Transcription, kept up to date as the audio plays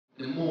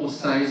The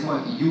Most High is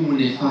what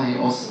unify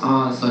us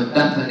all, so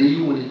that the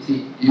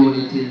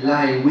unity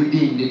lie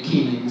within the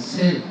king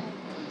himself.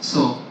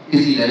 So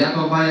it's either you have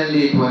to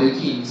violate what the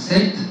king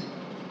said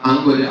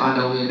and go the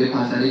other way,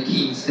 because the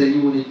king said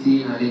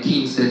unity and the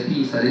king said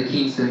peace and the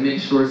king said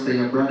make sure say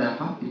your brother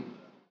happy.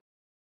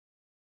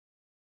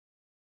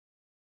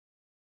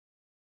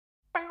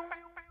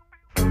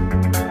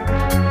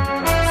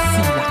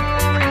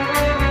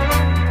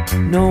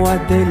 Know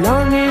what they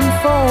longing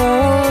for,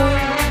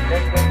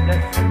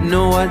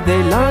 know what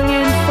they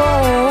longing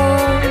for,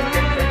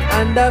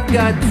 and I've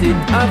got it,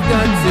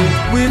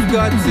 we've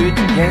got it,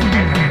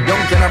 yeah.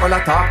 Young general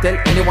a talk, tell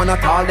anyone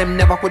at all, them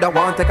never coulda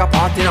want take a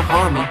part in a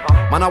army.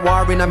 Man a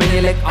war in a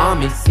mini-leg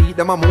army, see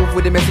them a move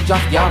with the message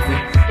of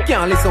Yahweh.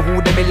 Can't listen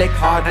who them elect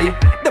hardly,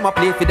 them a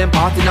play for them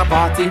part in a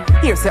party.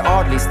 Here say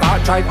hardly,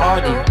 start drive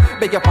hardy,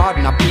 beg your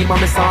pardon, a beam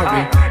me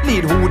sorry.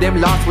 Lead who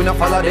them last, we no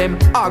follow them,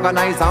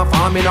 organize and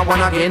farm in a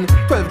one again.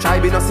 12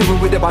 tribe in a civil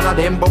with the banner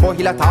them, Bobo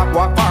Hill attack,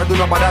 walk far, do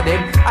no bother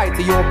them.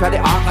 Ethiopia the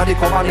ark of the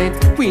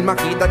covenant, Queen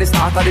Makita the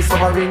start of the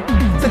sovereign.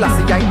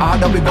 Selassie I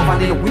order we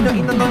governing, we no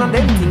in none of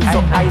them things. So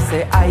I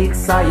say I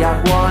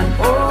Saya one,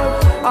 oh,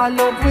 I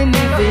love we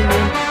living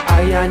in.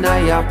 I and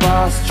I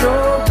pass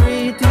through,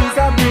 greetings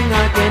I bring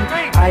again.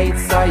 I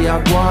Saya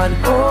one,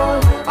 oh,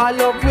 I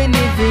love we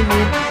living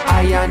in.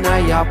 I and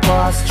I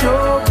pass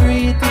through,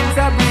 greetings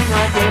I bring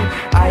again.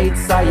 I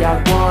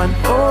Saya one,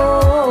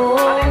 oh,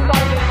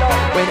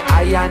 when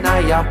I and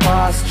I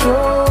pass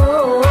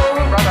through,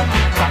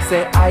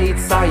 say I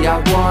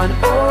Saya one,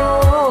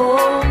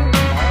 oh,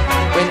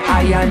 when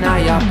I and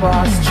I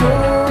pass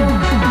through.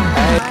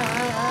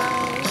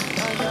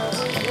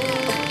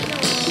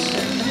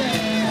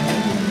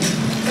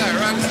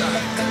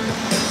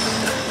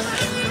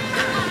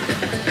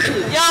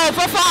 Yo,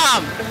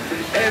 perform!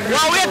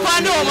 Well, wait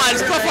for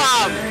No-Maddz,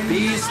 perform!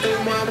 Peace to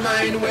my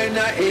mind when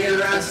I hear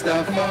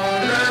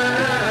Rastafari.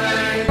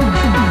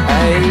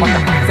 Hey,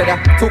 said I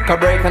took a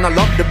break and I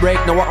love the break.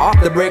 Now we're off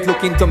the break,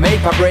 looking to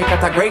make a break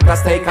at a greater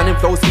stake. And it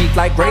flows sweet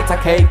like greater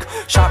cake,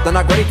 sharp than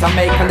a greater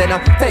make. And then I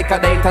take a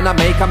date and I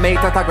make a mate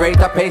at a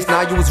greater pace.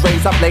 Now I use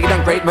razor blade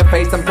and grate my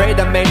face and pray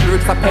the main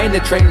roots I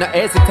penetrate. Now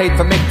hesitate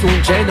for make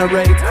tune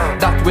generate.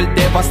 That will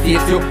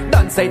devastate you,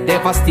 don't say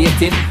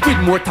devastating. With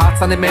more thoughts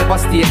than them ever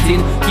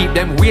stating. Keep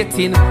them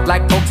waiting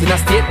like dogs in a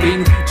state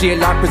wing.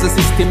 JLR prison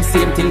system,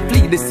 same thing.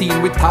 Flee the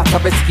scene with thoughts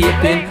of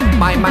escaping.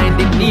 My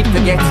mind it need to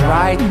get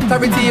right.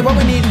 Clarity what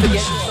we need to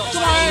get.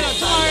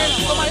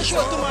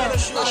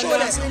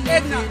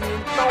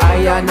 I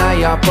and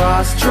I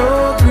pass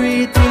through,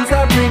 greetings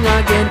I bring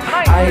again.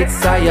 I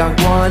Saya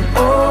one,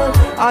 oh,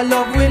 I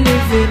love we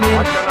living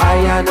in. I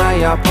and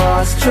I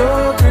pass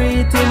through,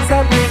 greetings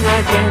I bring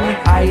again.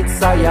 I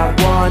Saya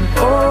one,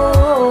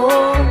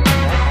 oh,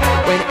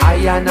 when I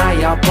and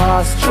I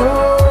pass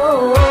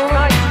through,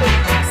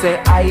 say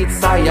I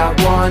Saya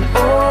one,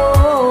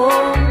 oh,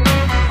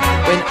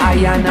 when I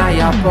and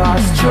I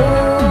pass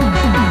through.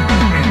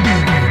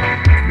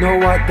 Know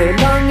what they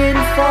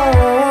longing for,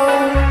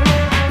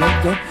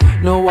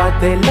 know what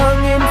they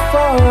longing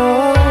for,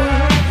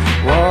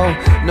 whoa,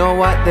 know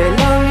what they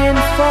longing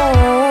for,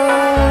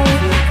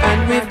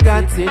 and we've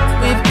got it,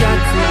 we've got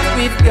it,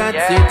 we've got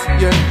it,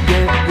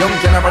 yeah. Young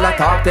general a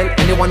talk, tell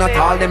anyone at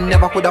all, them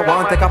never coulda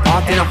want take a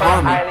part in a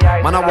army.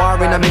 Man a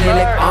war in a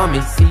mini-leg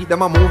army, see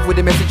them a move with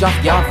the message of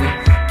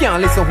Yahweh.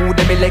 Can't listen who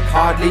them elect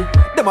hardly,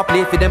 them a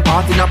play for them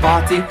part in a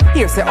party.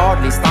 Here say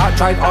hardly, start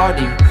drive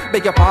hardy,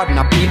 beg your pardon,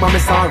 a beam me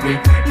sorry.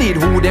 Lead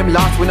who them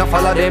last, we no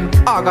follow them,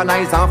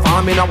 organize and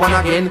farm in a one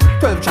again.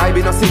 12 tribe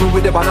in a civil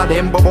with the banner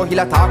them, Bobo Hill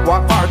attack,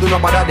 walk far, do no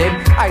bother them.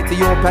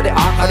 Ethiopia the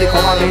ark of the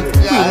covenant,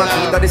 Queen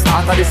Makita the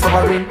start of the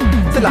sovereign.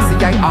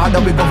 Selassie I order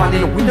we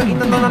governing, we no in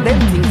none of them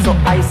things. So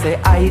I say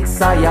I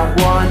Saya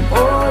one,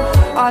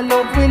 oh, I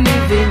love we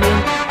living in.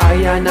 I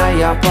and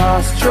I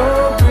pass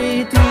through,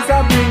 greetings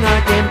I bring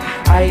again.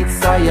 I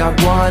Saya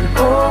one,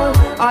 oh,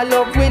 I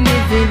love we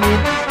living in.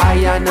 I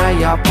and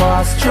I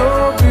pass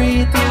through,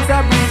 greetings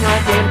I bring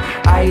again.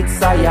 I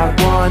Saya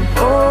one,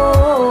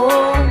 oh,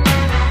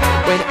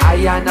 when I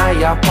and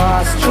I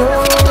pass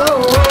through,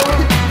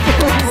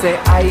 say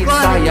I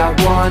Saya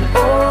one,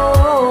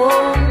 oh,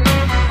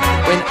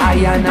 when I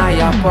and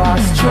I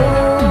pass through.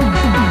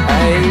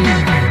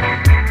 Hey.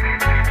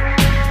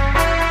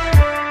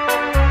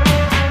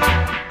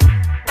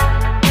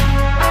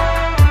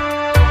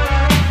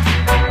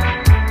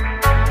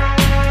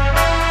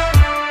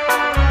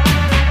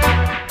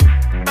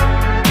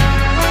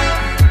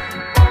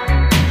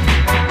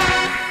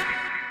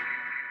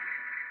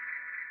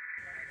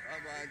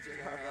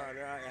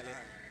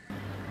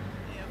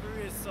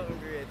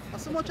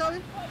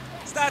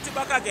 Start it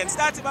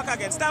back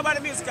again, start by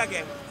the music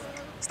again.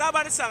 Start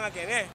by the song again, eh?